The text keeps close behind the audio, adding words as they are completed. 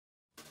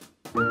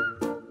Hey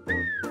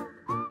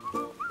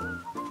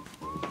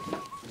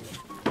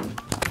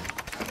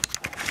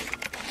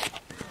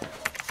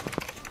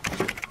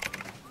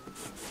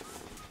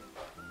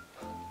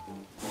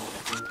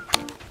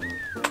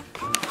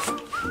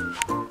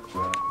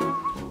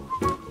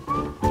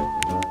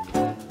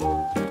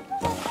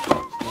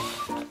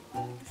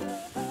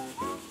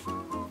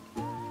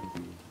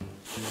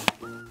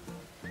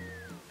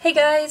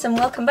guys, and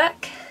welcome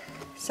back.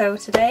 So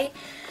today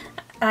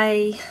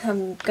I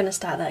am gonna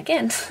start that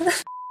again.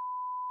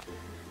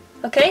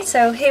 Okay,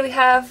 so here we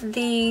have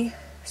the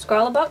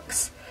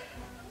ScrawlrBox.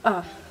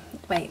 Oh,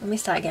 wait, let me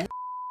start again.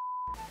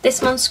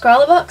 This month's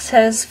ScrawlrBox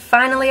has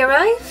finally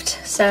arrived.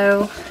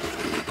 So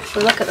if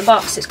we look at the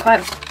box, it's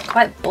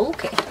quite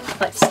bulky,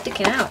 like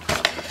sticking out.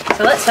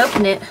 So let's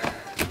open it.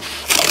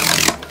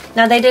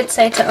 Now they did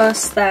say to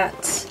us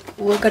that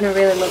we're gonna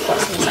really look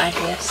what's inside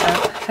here, so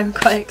I'm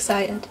quite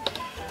excited.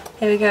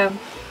 Here we go.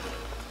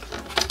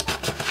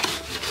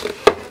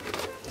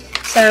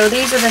 So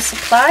these are the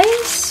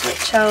supplies,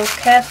 which I'll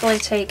carefully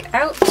take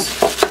out.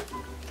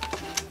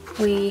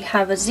 We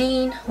have a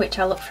zine, which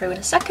I'll look through in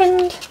a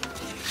second.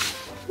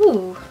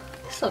 Ooh,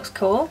 this looks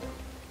cool.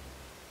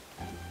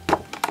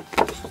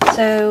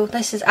 So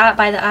this is art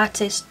by the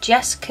artist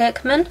Jess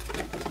Kirkman.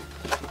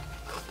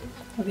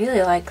 I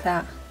really like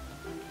that.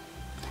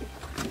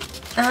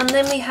 And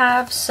then we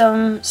have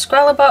some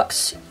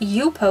ScrawlrBox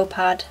Yupo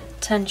pad,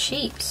 10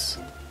 sheets.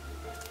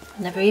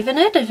 Never even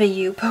heard of a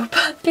Yupo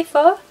pad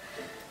before.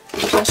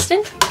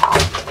 Interesting.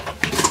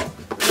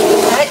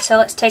 Alright, so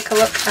let's take a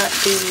look at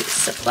the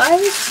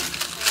supplies.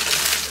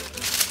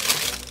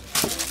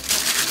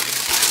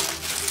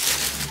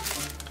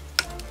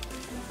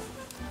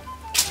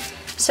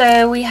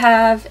 So we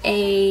have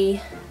a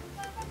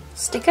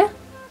sticker.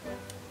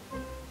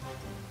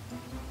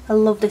 I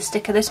love this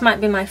sticker. This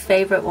might be my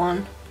favourite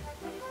one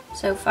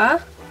so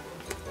far.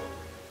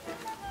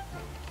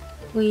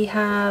 We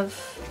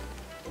have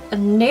a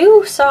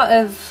new sort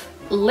of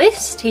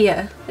list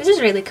here. This is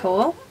really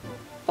cool.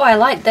 Oh, I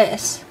like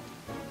this.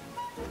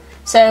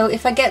 So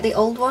if I get the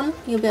old one,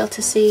 you'll be able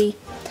to see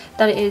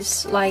that it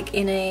is like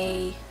in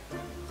a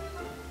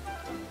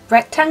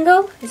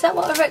rectangle. Is that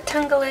what a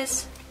rectangle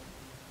is?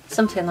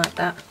 Something like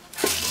that.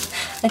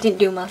 I didn't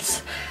do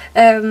maths.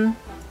 Yeah,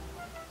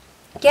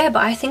 but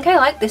I think I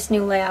like this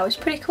new layout. It's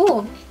pretty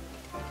cool.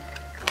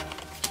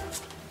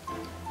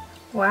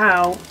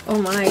 Wow, oh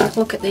my,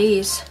 look at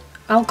these.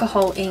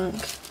 Alcohol ink.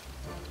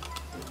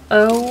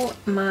 Oh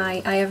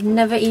my, I have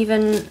never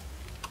even...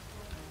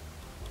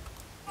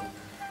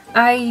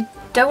 I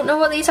don't know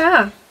what these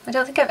are. I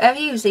don't think I've ever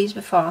used these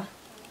before.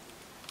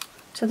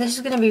 So this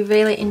is going to be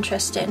really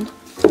interesting.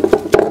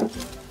 So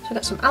we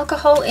got some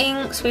alcohol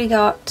inks, we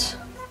got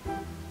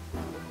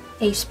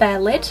a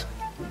spare lid.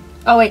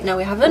 Oh wait, no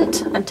we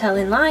haven't. I'm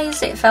telling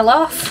lies, it fell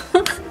off.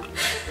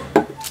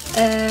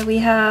 We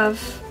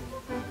have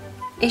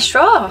a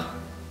straw.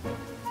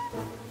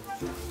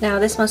 Now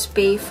this must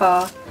be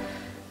for,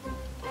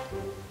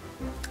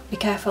 be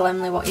careful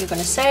Emily what you're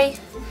going to say,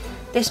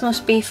 this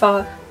must be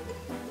for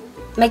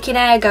making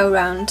air go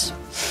round.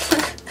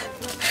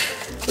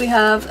 We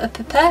have a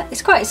pipette,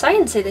 it's quite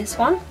sciencey this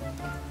one,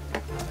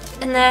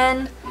 and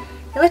then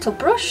a little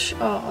brush.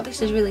 Oh,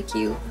 this is really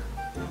cute.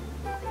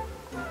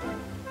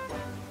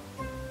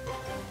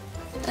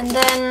 And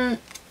then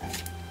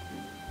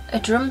a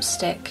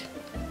drumstick.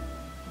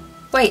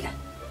 Wait,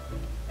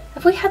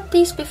 have we had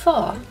these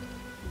before?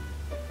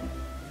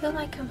 I feel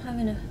like I'm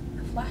having a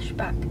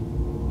flashback.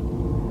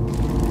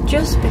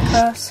 Just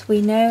because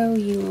we know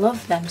you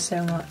love them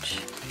so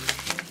much.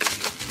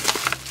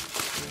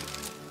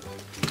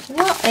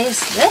 What is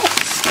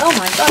this? Oh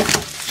my god.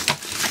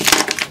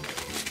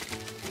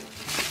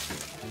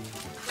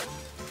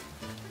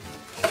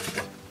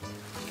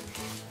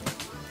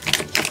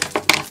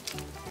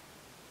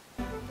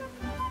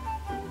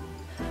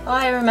 Oh,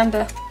 I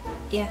remember.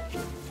 Yeah.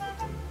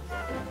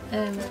 I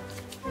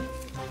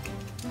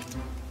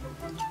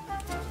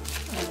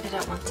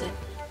don't want it.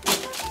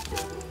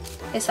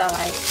 It's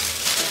alright.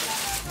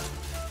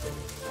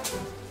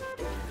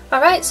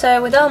 Alright,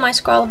 so with all my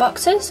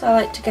ScrawlrBoxes, I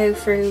like to go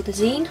through the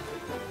zine,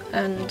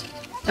 and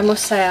I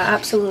must say I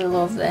absolutely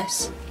love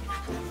this.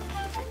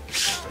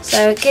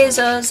 So it gives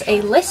us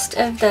a list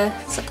of the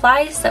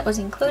supplies that was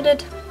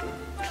included.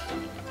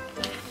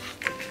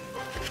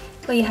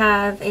 We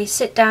have a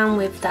sit down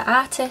with the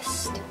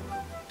artist,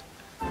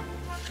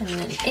 and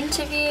an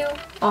interview.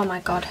 Oh my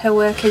god, her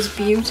work is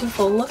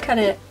beautiful, look at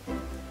it.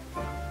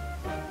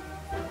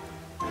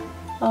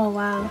 Oh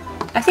wow.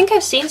 I think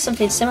I've seen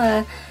something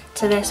similar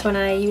to this when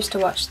I used to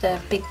watch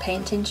the Big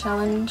Painting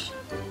Challenge.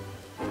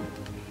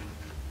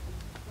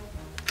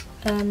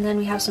 And then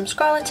we have some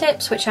Scrawlr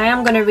tips, which I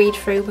am going to read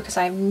through because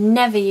I've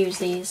never used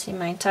these in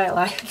my entire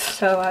life,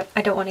 so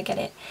I don't want to get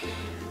it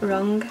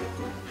wrong.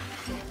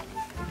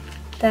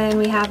 Then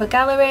we have a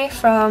gallery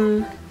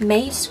from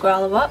May's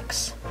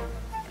ScrawlrBox.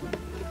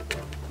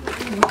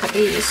 Look at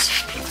these.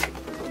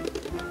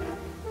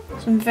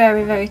 Some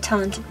very, very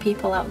talented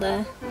people out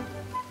there.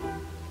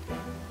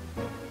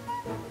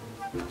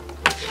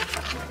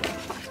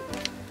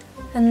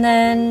 And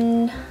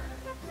then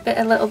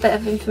a little bit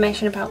of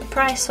information about the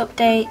price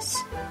updates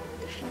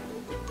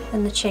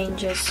and the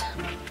changes.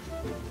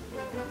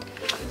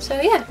 So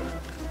yeah,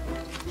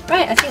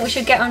 right, I think we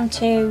should get on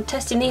to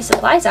testing these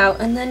supplies out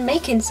and then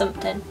making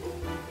something.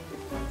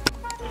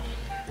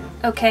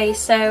 Okay,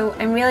 so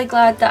I'm really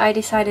glad that I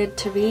decided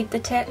to read the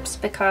tips,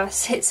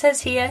 because it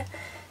says here,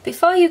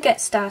 before you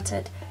get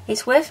started,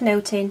 it's worth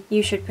noting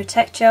you should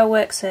protect your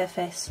work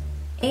surface.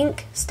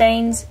 Ink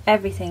stains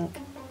everything,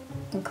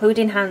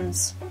 including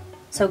hands,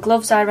 so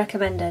gloves are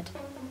recommended.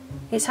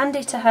 It's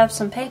handy to have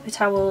some paper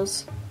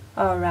towels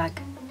or a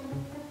rag.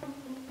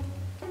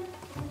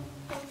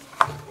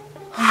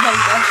 Oh my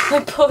gosh, my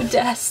poor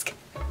desk.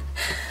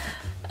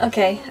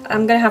 Okay,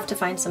 I'm gonna have to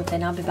find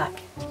something, I'll be back.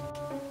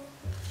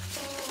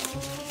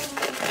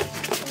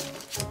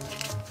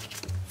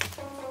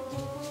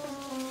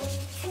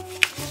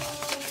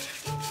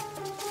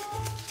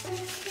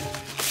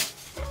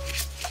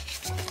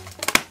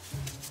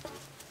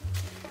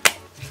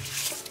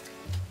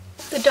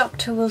 The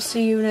doctor will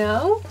see you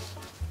now.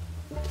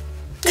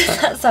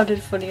 That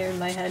sounded funnier in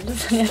my head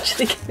than it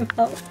actually came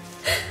out.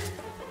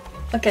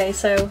 Okay,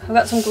 so I've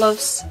got some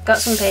gloves, got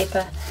some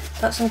paper,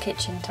 got some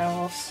kitchen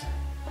towels.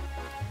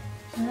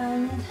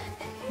 And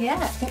yeah,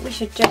 I think we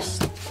should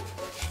just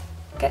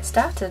get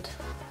started.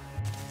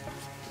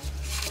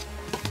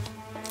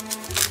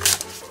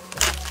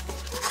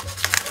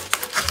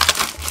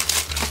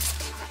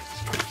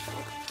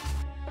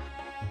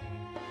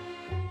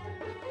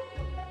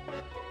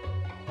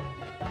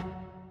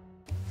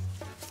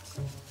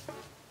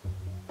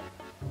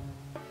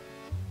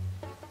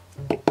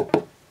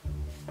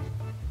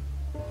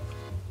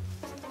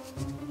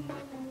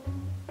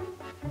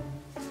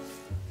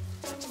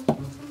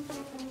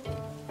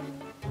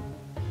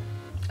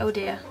 Oh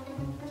dear.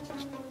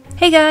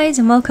 Hey guys,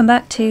 and welcome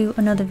back to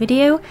another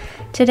video.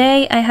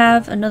 Today I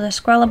have another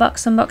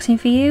ScrawlrBox unboxing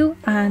for you,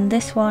 and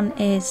this one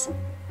is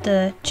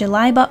the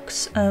July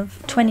box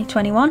of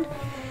 2021.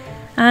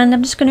 And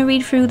I'm just going to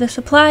read through the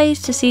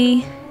supplies to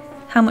see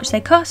how much they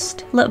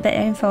cost, a little bit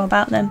of info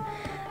about them,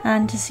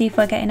 and to see if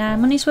we're getting our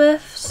money's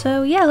worth.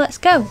 So yeah, let's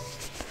go.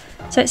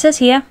 So it says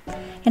here,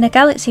 in a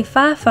galaxy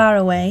far, far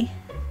away,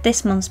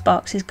 this month's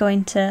box is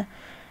going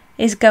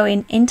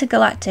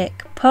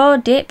intergalactic. Pour,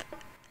 dip,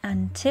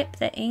 and tip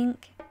the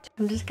ink.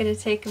 I'm just going to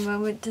take a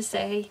moment to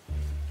say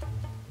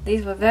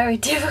these were very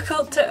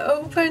difficult to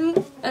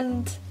open,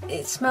 and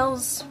it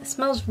smells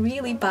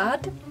really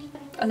bad,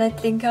 and I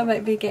think I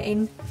might be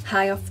getting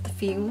high off the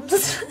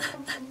fumes.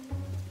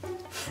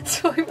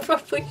 So I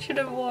probably should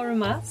have worn a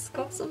mask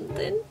or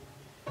something.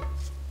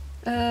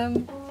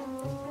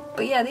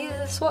 But yeah, these are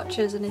the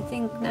swatches, and I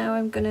think now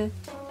I'm gonna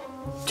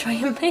try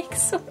and make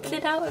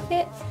something out of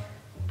it.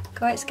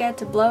 Quite scared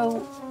to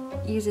blow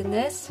using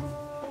this.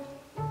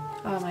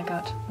 Oh my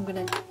god,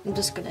 I'm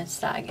just gonna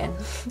start again.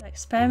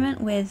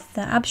 Experiment with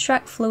the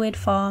abstract fluid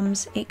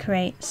forms it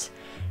creates.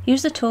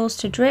 Use the tools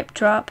to drip,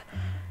 drop,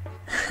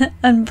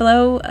 and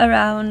blow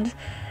around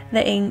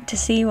the ink to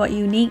see what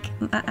unique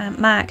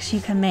marks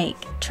you can make.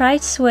 Try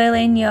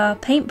swirling your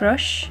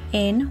paintbrush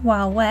in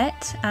while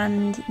wet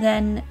and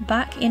then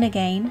back in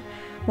again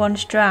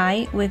once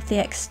dry with the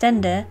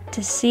extender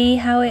to see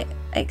how it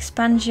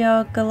expands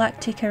your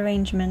galactic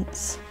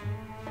arrangements.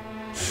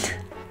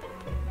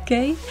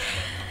 Okay.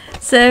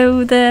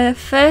 So the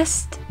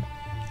first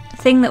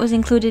thing that was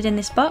included in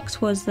this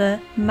box was the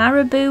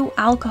Marabou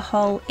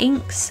alcohol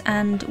inks,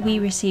 and we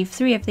received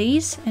 3 of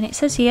these, and it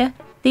says here,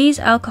 these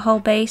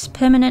alcohol-based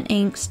permanent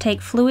inks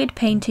take fluid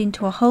painting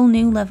to a whole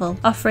new level,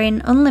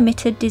 offering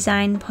unlimited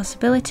design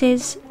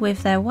possibilities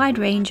with their wide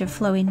range of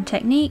flowing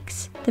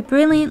techniques. The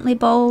brilliantly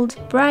bold,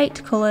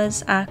 bright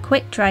colours are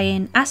quick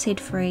drying,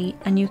 acid-free,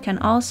 and can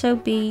also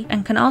be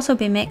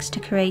mixed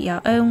to create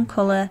your own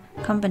colour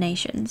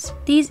combinations.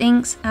 These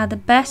inks are the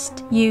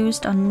best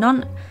used on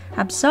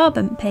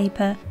non-absorbent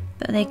paper,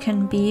 but they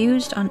can be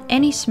used on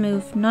any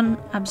smooth,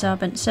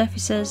 non-absorbent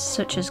surfaces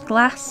such as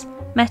glass,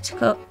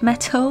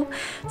 metal,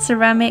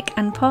 ceramic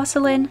and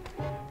porcelain.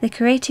 The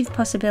creative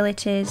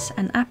possibilities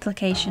and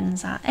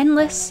applications are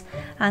endless,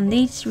 and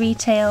these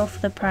retail for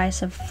the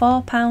price of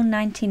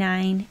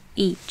 £4.99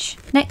 each.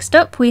 Next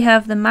up we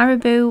have the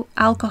Marabou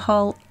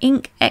alcohol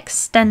ink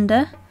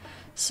extender.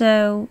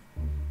 So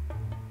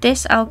the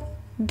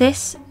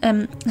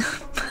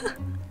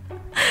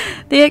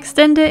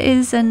extender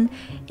is an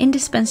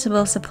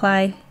indispensable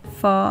supply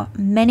for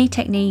many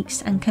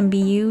techniques and can be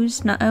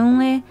used not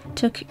only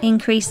to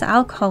increase the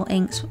alcohol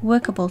ink's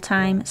workable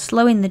time,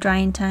 slowing the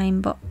drying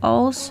time, but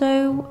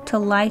also to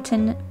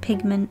lighten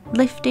pigment,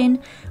 lifting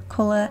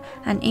colour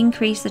and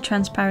increase the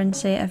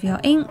transparency of your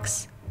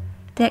inks.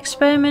 They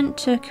experiment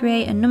to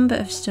create a number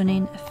of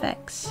stunning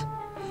effects,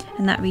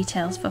 and that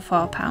retails for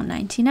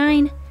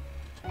 £4.99.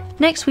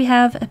 Next we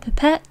have a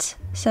pipette.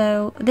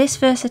 So this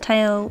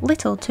versatile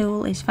little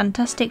tool is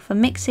fantastic for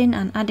mixing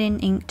and adding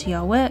ink to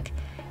your work.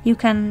 You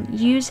can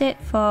use it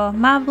for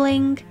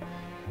marbling,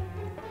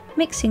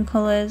 mixing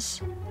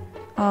colours,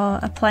 or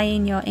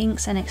applying your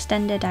inks and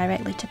extender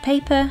directly to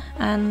paper,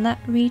 and that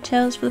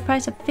retails for the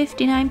price of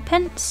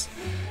 59p.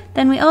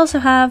 Then we also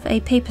have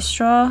a paper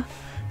straw.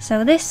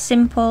 So this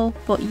simple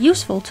but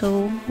useful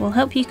tool will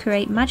help you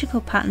create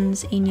magical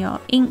patterns in your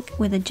ink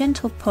with a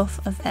gentle puff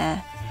of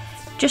air.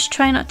 Just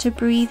try not to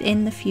breathe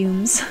in the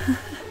fumes,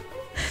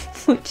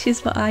 which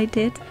is what I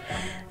did.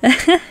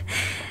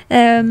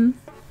 And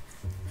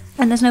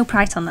there's no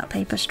price on that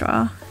paper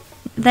straw.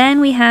 Then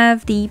we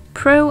have the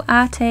Pro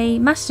Arte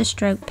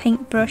Masterstroke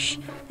paintbrush.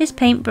 This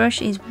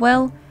paintbrush is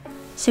well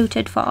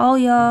suited for all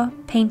your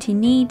painting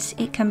needs.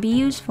 It can be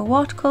used for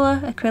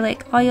watercolour,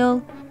 acrylic,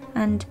 oil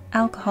and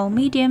alcohol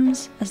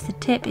mediums, as the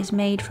tip is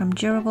made from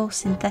durable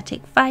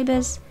synthetic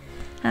fibres,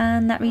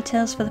 and that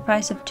retails for the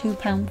price of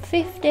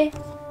 £2.50.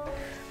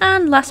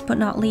 And last but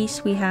not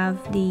least, we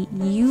have the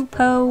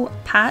Yupo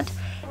Pad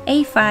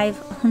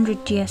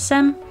A500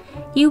 GSM.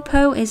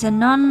 Yupo is a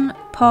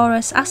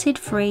non-porous,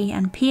 acid-free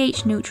and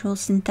pH-neutral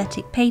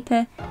synthetic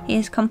paper. It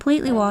is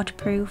completely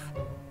waterproof,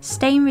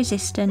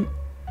 stain-resistant,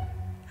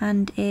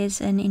 and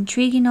is an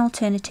intriguing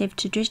alternative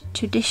to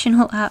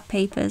traditional art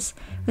papers.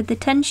 With the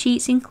 10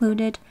 sheets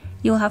included,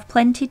 you'll have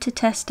plenty to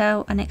test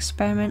out and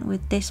experiment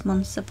with this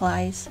month's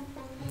supplies.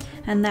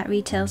 And that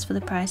retails for the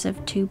price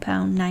of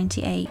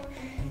 £2.98.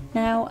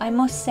 Now, I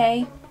must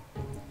say,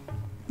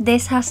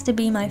 this has to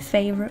be my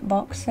favourite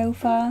box so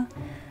far.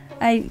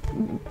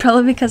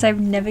 Probably because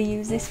I've never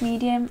used this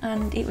medium,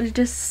 and it was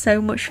just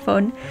so much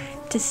fun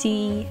to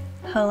see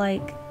how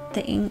like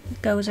the ink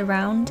goes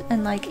around,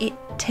 and like it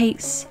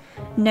takes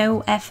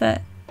no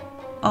effort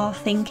or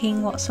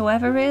thinking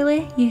whatsoever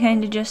really. You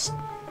kind of just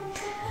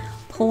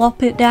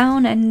plop it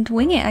down and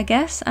wing it, I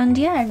guess. And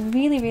yeah, I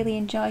really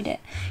enjoyed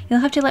it. You'll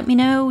have to let me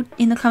know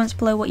in the comments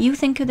below what you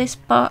think of this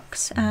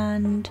box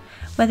and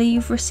whether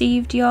you've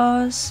received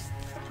yours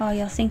or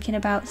you're thinking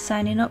about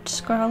signing up to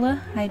Scrawlr.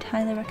 I'd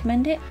highly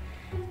recommend it.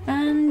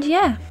 And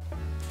yeah,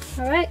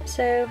 alright,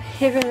 so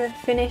here are the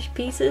finished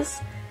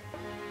pieces.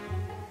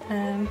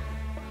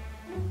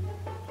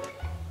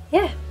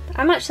 Yeah,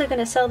 I'm actually going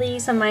to sell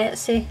these on my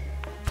Etsy,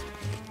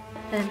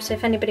 so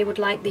if anybody would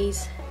like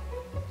these,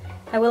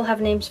 I will have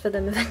names for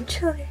them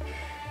eventually.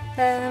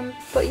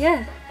 But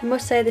yeah, I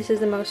must say this is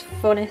the most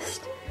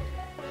funnest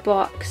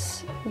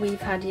box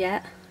we've had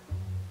yet.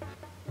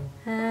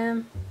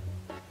 If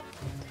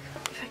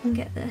I can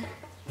get the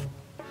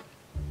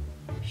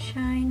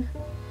shine.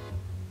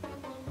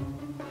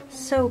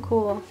 So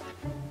cool.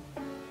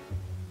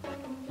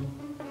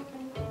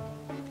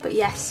 But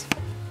yes,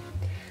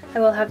 I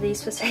will have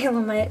these for sale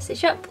on my Etsy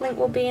shop. Link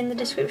will be in the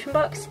description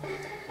box.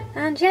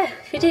 And yeah,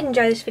 if you did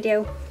enjoy this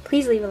video,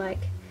 please leave a like,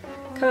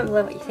 comment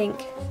below what you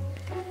think,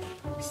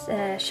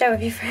 share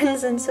with your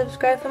friends and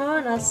subscribe for more,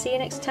 and I'll see you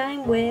next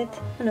time with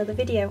another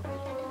video.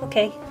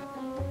 Okay,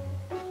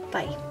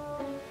 bye.